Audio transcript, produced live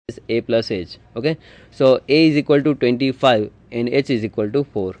a plus h. Okay, so a is equal to 25 and h is equal to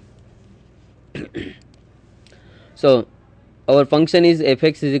 4. So our function is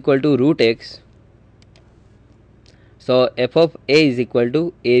fx is equal to root x. So f of a is equal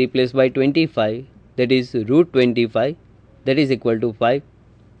to a replaced by 25, that is root 25, that is equal to 5.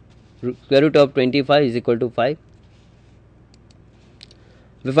 Square root of 25 is equal to 5.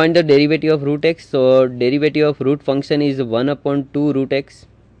 We find the derivative of root x. So derivative of root function is 1 upon 2 root x.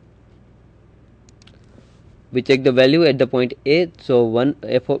 We check the value at the point a. So 1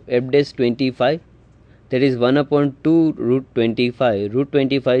 f of f dash 25, that is 1 upon 2 root 25. Root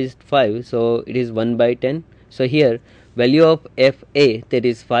 25 is 5, so it is 1 by 10. So here value of f a, that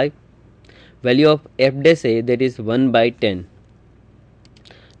is 5. Value of f dash a, that is 1 by 10.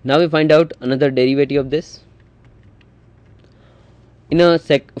 Now we find out another derivative of this. In a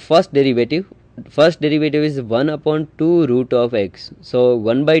first derivative is 1 upon 2 root of x. So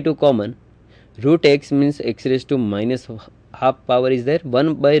 1 by 2 common. Root x means x raised to minus half power is there.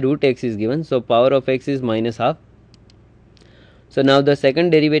 1 by root x is given, so power of x is minus half. So now the second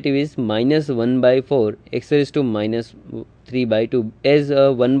derivative is minus 1 by 4 x raised to minus 3 by 2. As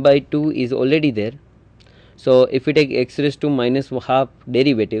 1 by 2 is already there, so if we take x raised to minus half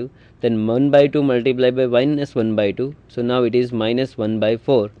derivative, then 1 by 2 multiplied by minus 1 by 2. So now it is minus 1 by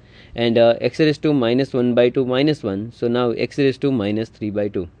 4, and x raised to minus 1 by 2 minus 1. So now x raised to minus 3 by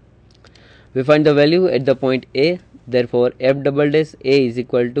 2. We find the value at the point a. Therefore f double dash a is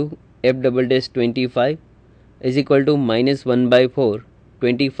equal to f double dash 25 is equal to minus 1 by 4,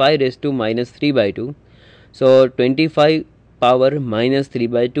 25 raised to minus 3 by 2. So 25 power minus 3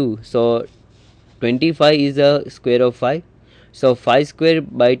 by 2. So 25 is a square of 5. So 5 square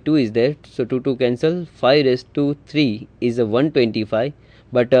by 2 is there. So 2 cancel. 5 raised to 3 is a 125.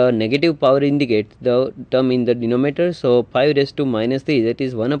 But negative power indicates the term in the denominator. So 5 raised to minus 3, that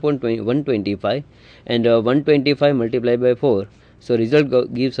is 1 upon 125, and 125 multiplied by 4. So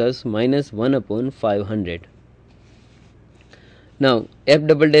result gives us minus 1 upon 500. Now f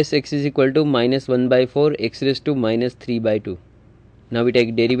double dash x is equal to minus 1 by 4 x raised to minus 3 by 2. Now we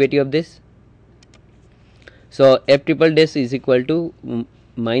take derivative of this. So f triple dash is equal to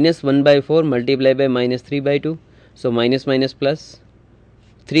minus 1 by 4 multiplied by minus 3 by 2. So minus minus plus,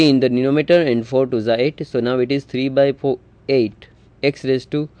 3 in the denominator and 4 to the 8. So now it is 3 by 4, 8 x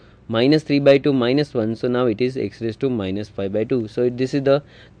raised to minus 3 by 2 minus 1. So now it is x raised to minus 5 by 2. So this is the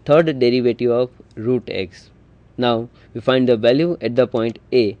third derivative of root x. Now we find the value at the point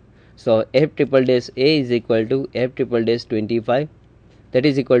a. So f triple dash a is equal to f triple dash 25, that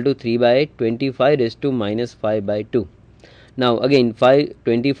is equal to 3 by 8, 25 raised to minus 5 by 2. Now again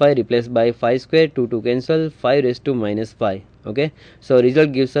 25 replaced by 5 square, 2 cancel, 5 raised to minus 5. Okay, so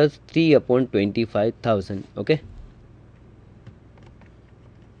result gives us 3 upon 25,000. Okay,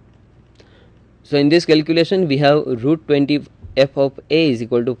 so in this calculation we have root 20 f of a is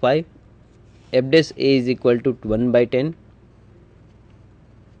equal to 5, f dash a is equal to 1 by 10,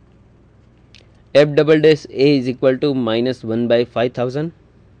 f double dash a is equal to minus 1 by 5,000,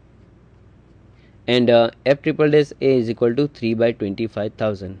 and f triple dash a is equal to 3 by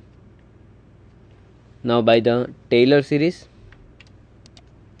 25,000. Now by the Taylor series,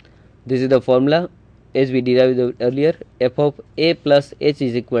 this is the formula as we derived earlier. F of a plus h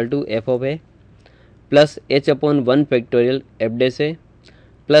is equal to f of a plus h upon 1 factorial f dash a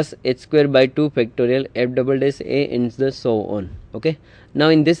plus h square by 2 factorial f double dash a, and the so on. Okay, now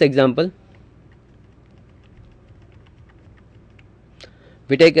in this example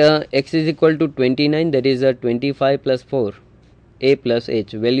we take x is equal to 29, that is 25 plus 4 a plus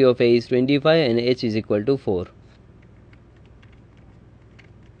h. Value of a is 25 and h is equal to 4.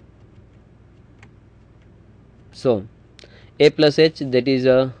 So a plus h, that is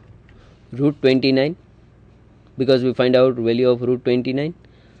root 29, because we find out value of root 29.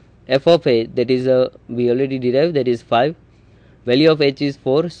 F of a, that is we already derived, that is 5. Value of h is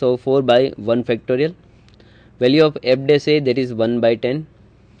 4, so 4 by 1 factorial. Value of f dash a, that is 1 by 10.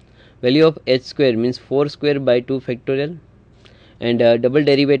 Value of h square means 4 square by 2 factorial, and double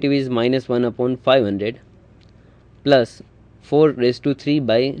derivative is minus 1 upon 500 plus 4 raised to 3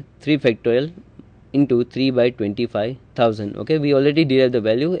 by 3 factorial into 3 by 25,000. Okay, we already derived the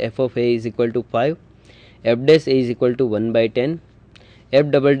value. F of a is equal to 5, f dash a is equal to 1 by 10, f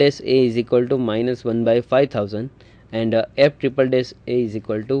double dash a is equal to minus 1 by 5,000, and f triple dash a is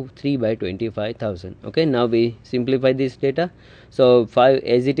equal to 3 by 25,000. Okay, now we simplify this data. So 5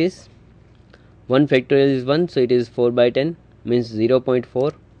 as it is, 1 factorial is 1, so it is 4 by 10 means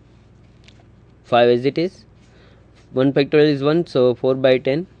 0.4. 5 as it is, 1 factorial is 1, so 4 by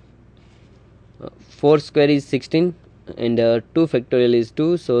 10. 4 square is 16, and 2 factorial is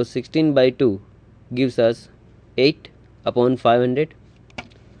 2, so 16 by 2 gives us 8 upon 500.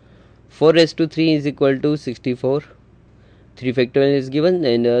 4 raised to 3 is equal to 64. 3 factorial is given,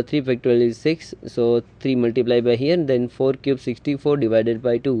 and 3 factorial is 6, so 3 multiplied by here, then 4 cube 64 divided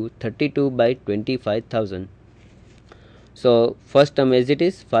by 2, 32 by 25,000. So first term as it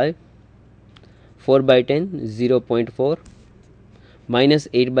is 5, 4 by 10 0.4, minus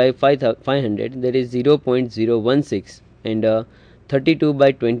 8 by 500, that is 0.016, and 32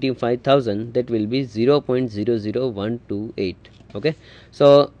 by 25,000, that will be 0.00128. Okay,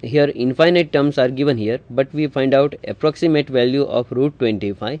 so here infinite terms are given here, but we find out approximate value of root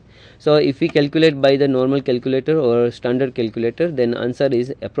 25. So if we calculate by the normal calculator or standard calculator, then answer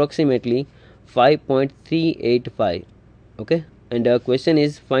is approximately 5.385. okay, and the question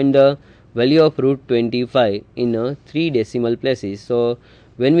is find the value of root 25 in 3 decimal places. So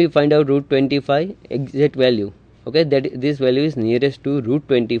when we find out root 25 exact value, okay, that this value is nearest to root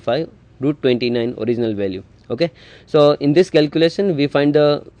 25, root 29 original value. Okay, so in this calculation we find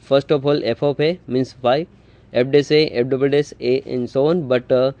the first of all f of a means 5, f dash a, f double dash a, and so on, but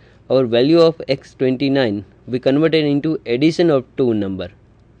our value of x29 we converted into addition of two number,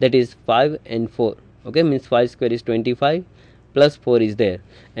 that is 5 and 4. okay, means 5 square is 25 plus 4 is there,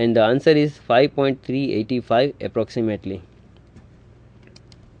 and the answer is 5.385 approximately.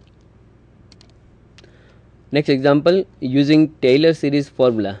 Next example, using Taylor series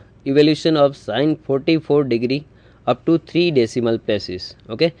formula, evaluation of sine 44 degree up to 3 decimal places.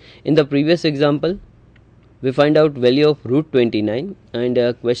 Okay, in the previous example we find out value of root 29,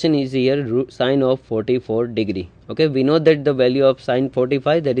 and question is here sine of 44 degree. Okay, we know that the value of sine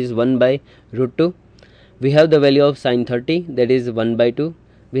 45, that is 1 by root 2. We have the value of sine 30, that is 1 by 2.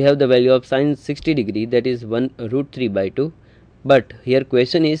 We have the value of sine 60 degree, that is 1 root 3 by 2. But here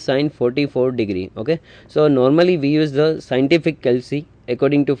question is sine 44 degree. Okay, so normally we use the scientific calci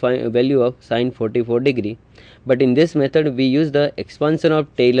according to value of sine 44 degree, but in this method we use the expansion of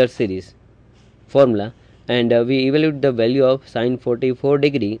Taylor series formula, and we evaluate the value of sine 44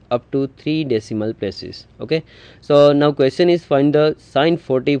 degree up to 3 decimal places. Okay, so now question is find the sine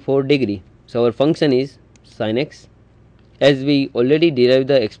 44 degree. So our function is sin x, as we already derived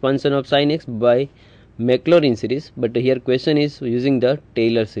the expansion of sin x by Maclaurin series, but here question is using the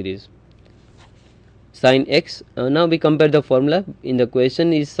Taylor series. Sin x, now we compare the formula. In the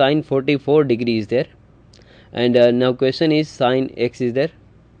question is sin 44 degree is there, and now question is sin x is there.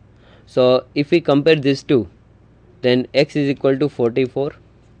 So if we compare these two, then x is equal to 44.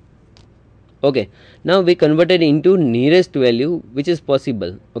 Okay, now we converted into nearest value which is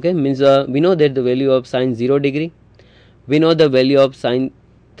possible. Okay, means we know that the value of sine 0 degree, we know the value of sine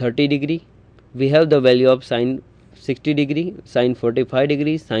 30 degree, we have the value of sine 60 degree, sine 45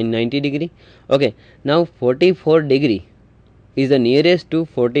 degree, sine 90 degree. Okay, now 44 degree is the nearest to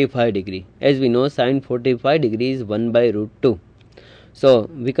 45 degree, as we know sine 45 degree is 1 by root 2. So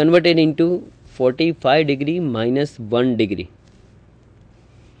we converted into 45 degree minus 1 degree.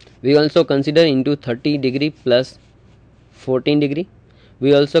 We also consider into 30 degree plus 14 degree.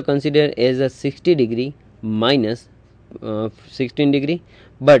 We also consider as a 60 degree minus 16 degree,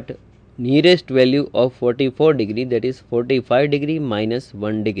 but nearest value of 44 degree, that is 45 degree minus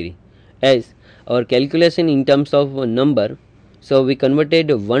 1 degree. As our calculation in terms of number, so we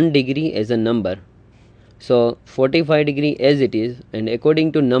converted 1 degree as a number, so 45 degree as it is, and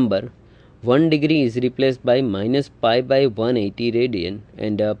according to number 1 degree is replaced by minus pi by 180 radian,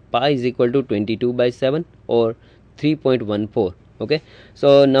 and pi is equal to 22 by 7 or 3.14. okay,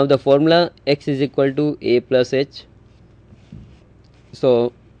 so now the formula x is equal to a plus h.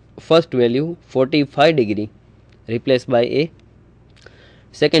 So first value 45 degree replaced by a,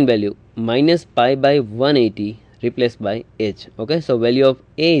 second value minus pi by 180 replaced by h. okay, so value of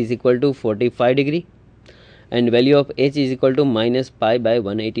a is equal to 45 degree and value of h is equal to minus pi by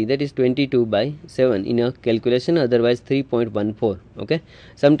 180, that is 22 by 7 in a calculation, otherwise 3.14. okay,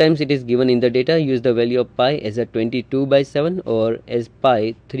 sometimes it is given in the data, use the value of pi as a 22 by 7 or as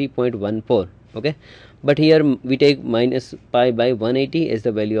pi 3.14. okay, but here we take minus pi by 180 as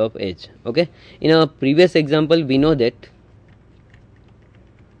the value of h. okay, in a previous example we know that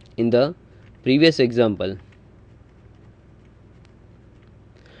in the previous example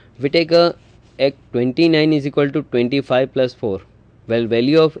we take a 29 is equal to 25 plus 4. Well,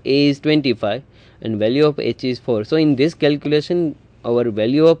 value of a is 25 and value of h is 4. So in this calculation our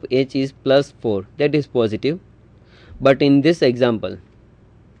value of h is plus 4, that is positive. But in this example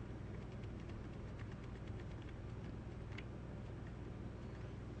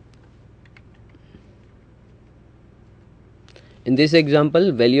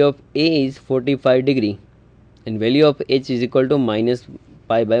value of a is 45 degree and value of h is equal to minus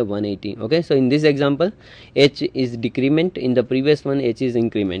pi by 180. Okay, so in this example h is decrement, in the previous one h is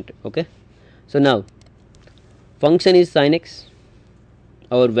increment. Okay, so now function is sin x,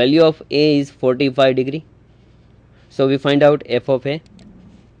 our value of a is 45 degree, so we find out f of a,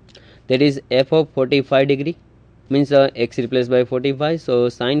 that is f of 45 degree means x replaced by 45, so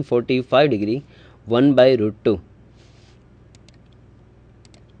sin 45 degree 1 by root 2.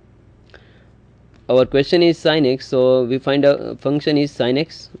 Our question is sin x, so we find a function is sin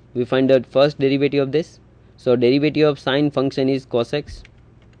x, we find the first derivative of this, so derivative of sin function is cos x,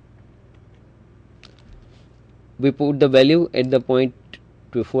 we put the value at the point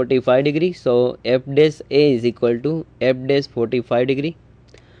to 45 degree, so f dash a is equal to f dash 45 degree,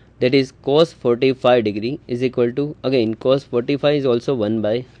 that is cos 45 degree is equal to, again cos 45 is also 1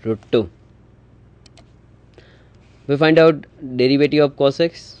 by root 2. We find out derivative of cos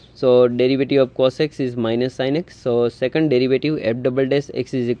x, so derivative of cos x is minus sin x, so second derivative f double dash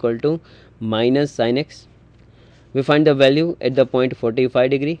x is equal to minus sin x, we find the value at the point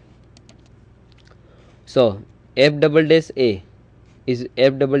 45 degree, so f double dash a is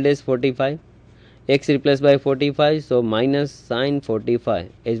f double dash 45, x replaced by 45, so minus sin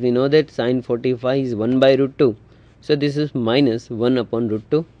 45, as we know that sin 45 is 1 by root 2, so this is minus 1 upon root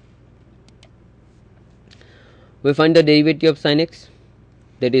 2. We find the derivative of sin x,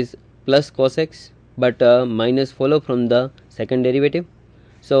 that is plus cos x, but minus follow from the second derivative,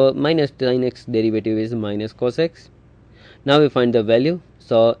 so minus sin x derivative is minus cos x. Now we find the value,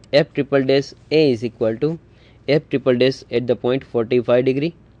 so f triple dash a is equal to f triple dash at the point 45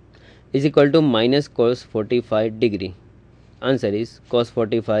 degree is equal to minus cos 45 degree. Answer is cos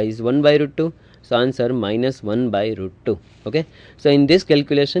 45 is 1 by root 2, so answer minus 1 by root 2. Okay, so in this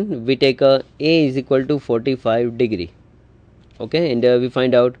calculation we take a is equal to 45 degree. Okay, and we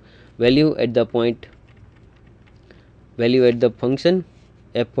find out value at the point, value at the function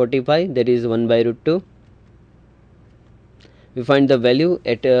f45, that is 1 by root 2. We find the value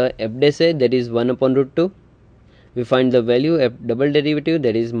at f dash a, that is 1 upon root 2. We find the value f double derivative,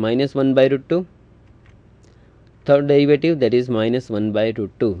 that is minus 1 by root 2. Third derivative, that is minus 1 by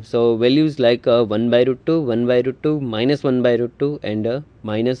root 2. So values like 1 by root 2, 1 by root 2, minus 1 by root 2 and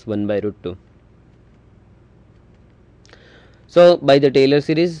minus 1 by root 2. So by the Taylor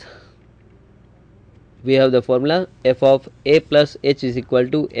series we have the formula f of a plus h is equal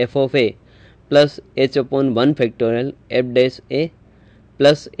to f of a plus h upon 1 factorial f dash a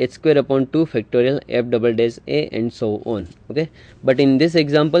plus h square upon 2 factorial f double dash a and so on. Okay, but in this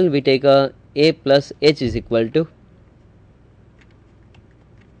example we take a plus h is equal to,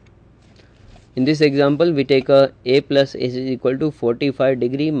 in this example we take a plus h is equal to 45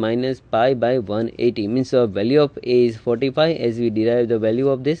 degree minus pi by 180, means the value of a is 45 as we derive the value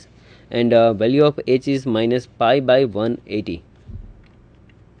of this, and value of h is minus pi by 180.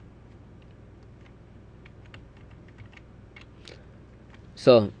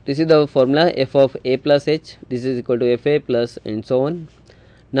 So this is the formula f of a plus h, this is equal to f a plus and so on.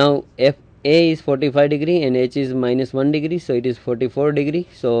 Now f a is 45 degree and h is minus 1 degree, so it is 44 degree,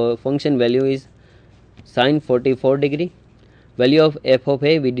 so function value is sin 44 degree. Value of f of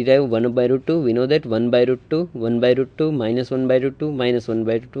a we derive 1 by root 2, we know that 1 by root 2, 1 by root 2, minus 1 by root 2, minus 1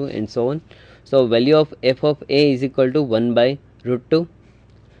 by root 2 and so on. So value of f of a is equal to 1 by root 2.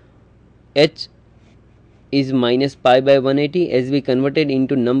 H is minus pi by 180, as we converted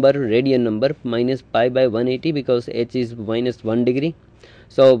into number, radian number, minus pi by 180 because h is minus 1 degree.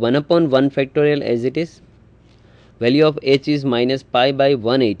 So 1 upon 1 factorial as it is. Value of h is minus pi by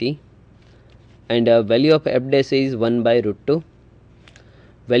 180 and value of f dash is 1 by root 2.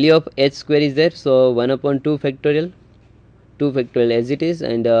 Value of h square is there, so 1 upon 2 factorial as it is,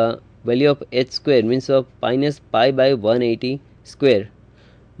 and value of h square means minus pi by 180 square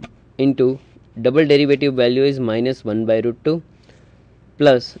into double derivative value is minus 1 by root 2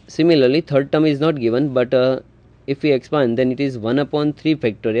 plus, similarly third term is not given, but if we expand then it is 1 upon 3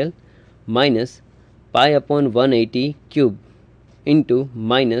 factorial minus pi upon 180 cube into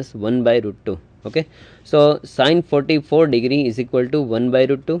minus 1 by root 2. Okay, so sin 44 degree is equal to 1 by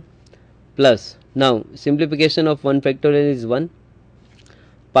root 2 plus, now simplification of 1 factorial is 1,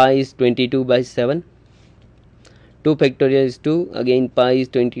 pi is 22 by 7, 2 factorial is 2, again pi is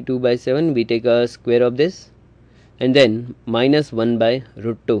 22 by 7, we take a square of this and then minus 1 by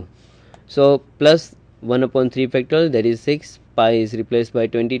root 2. So plus 1 upon 3 factorial, that is 6, pi is replaced by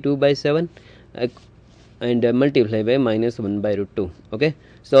 22 by 7 and multiply by minus 1 by root 2. Okay,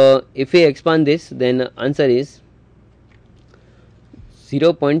 so if we expand this then answer is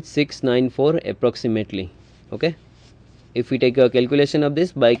 0.694 approximately. Okay. if we take a calculation of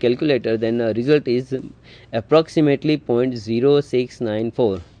this by calculator, then the result is approximately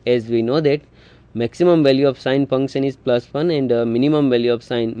 0.0694. As we know that maximum value of sine function is +1 and minimum value of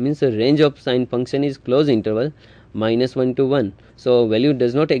sine means the range of sine function is closed interval -1 to 1. So value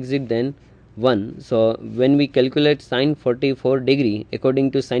does not exceed than 1. So when we calculate sine 44 degree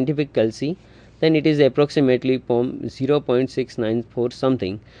according to scientific calci, then it is approximately 0.694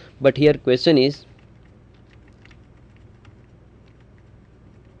 something. But here question is,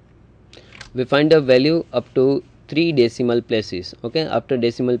 we find a value up to 3 decimal places. Okay, after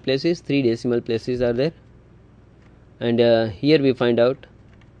decimal places 3 decimal places are there, and here we find out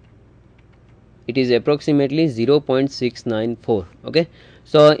it is approximately 0.694. okay,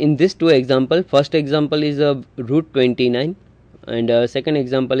 so in this two example, first example is root 29 and second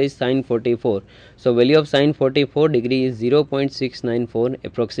example is sine 44. So value of sine 44 degree is 0.694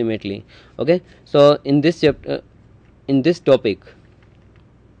 approximately. Okay, so in this chapter, in this topic,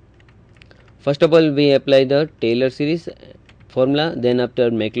 first of all we apply the Taylor series formula, then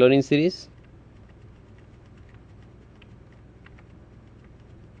after Maclaurin series,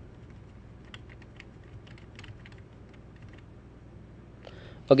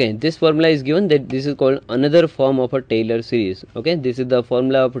 okay, this formula is given that this is called another form of a Taylor series. Okay, this is the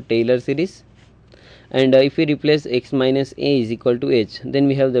formula of a Taylor series, and if we replace x minus a is equal to h, then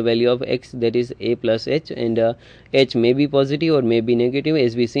we have the value of x, that is a plus h, and h may be positive or may be negative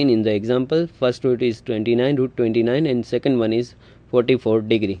as we seen in the example. First root is 29, root 29, and second one is 44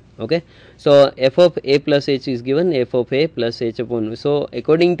 degree. Okay, so f of a plus h is given, f of a plus h upon. So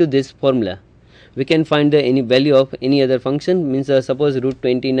according to this formula, we can find the any value of any other function. Means suppose root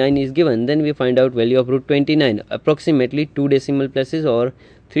 29 is given, then we find out value of root 29 approximately 2 decimal places or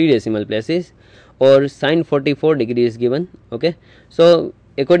 3 decimal places, or sine 44 degree is given. Okay, so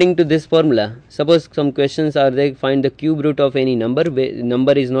according to this formula, suppose some questions are there, find the cube root of any number where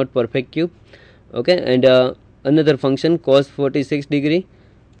number is not perfect cube. Okay, and another function cos 46 degree,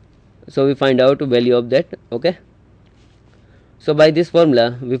 so we find out value of that. Okay, so by this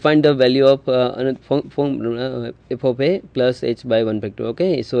formula we find the value of f of a plus h by 1 factor.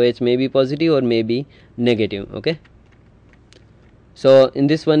 Okay, so h may be positive or may be negative. Okay, so in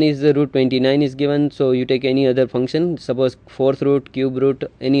this one is the root 29 is given, so you take any other function, suppose fourth root, cube root,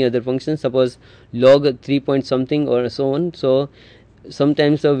 any other function, suppose log 3 point something or so on. So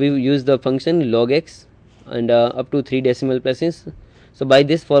sometimes we use the function log x and up to 3 decimal places. So by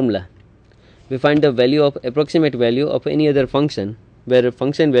this formula we find the value of approximate value of any other function where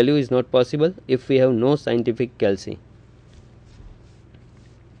function value is not possible if we have no scientific calci.